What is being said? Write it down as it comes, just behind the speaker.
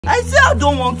I say I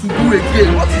don't want to do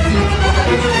again. What is it?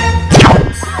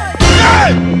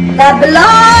 The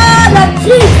blood of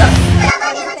Jesus.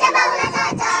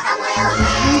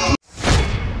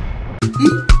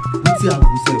 See how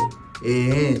you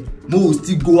say, Mo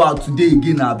still go out today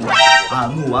again, Abi. No, I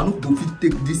no go fit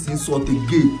take this insult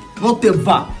again. Not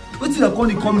ever. Wetin they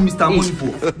call me Mr. Money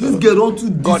for? This girl don't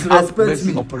too disrespect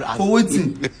me for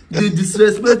waiting. They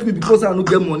disrespect me because I no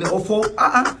get money or for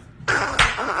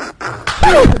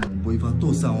But if I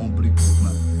thought say I won't break up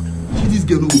now, this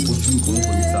girl no go pursue me coming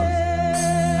for this house.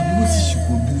 I mean, what she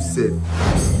go do, sir?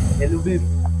 Hello, babe.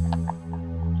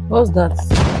 What's that?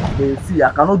 See,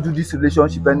 I cannot do this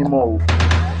relationship anymore.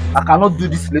 I cannot do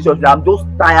this relationship. I'm just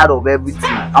tired of everything.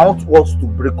 I want us to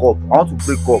break up. I want to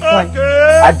break up.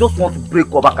 Okay. I just want to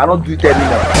break up. I cannot do it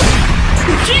anymore.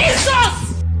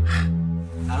 Jesus!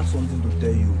 I have something to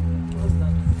tell you. What's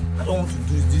that? I don't want to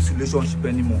do this relationship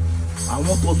anymore. I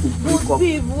want us to break up.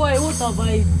 Babe, why? What have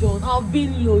I done? I've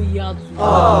been loyal to you.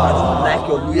 I don't like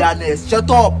your loyalness.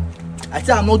 Shut up. I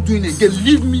say I'm not doing it again.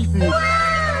 Leave me.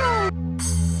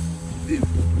 Babe.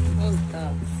 What's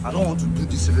that? I don't want to do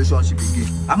this relationship again.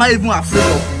 Am I even afraid of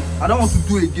you? I don't want to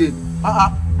do it again.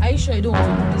 Are you sure you don't want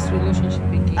to do this relationship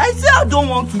again? I say I don't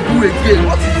want to do it again.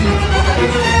 What is it?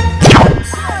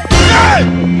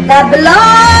 The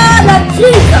blood of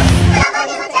Jesus.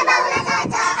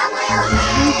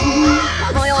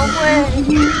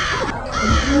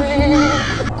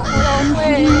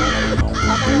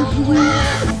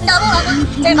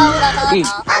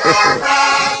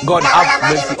 God have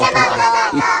mercy upon us.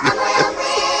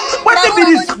 What be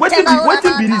this? What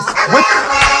be this?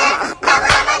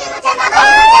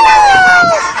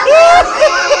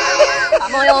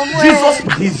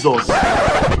 Jesus.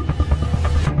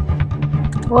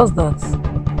 What's that?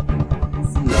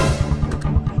 See,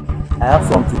 I have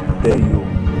something to tell you.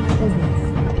 What's that?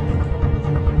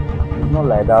 It's not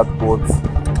like that, but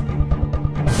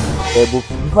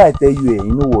before I tell you,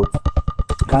 you know what?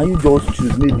 Can you just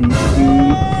choose maybe A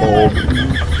or B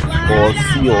or C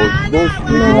or just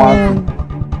maybe one?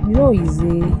 You know,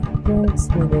 easy. Don't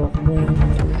speak of going.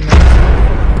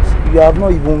 You have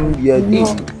not even heard No,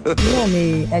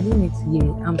 me. I didn't need to hear.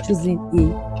 I'm choosing A.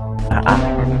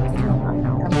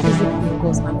 I'm choosing A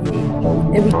because I'm A.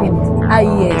 Everything is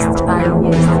highest.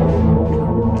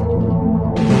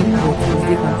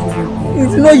 You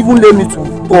did not even let me to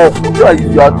talk.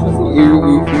 You are choosing A.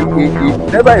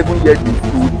 Never even heard this food.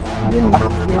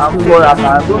 I'm sorry, I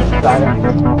don't.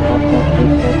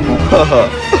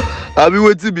 I be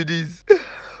waiting be this.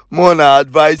 Mona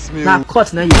advise me. Now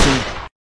cut now you think.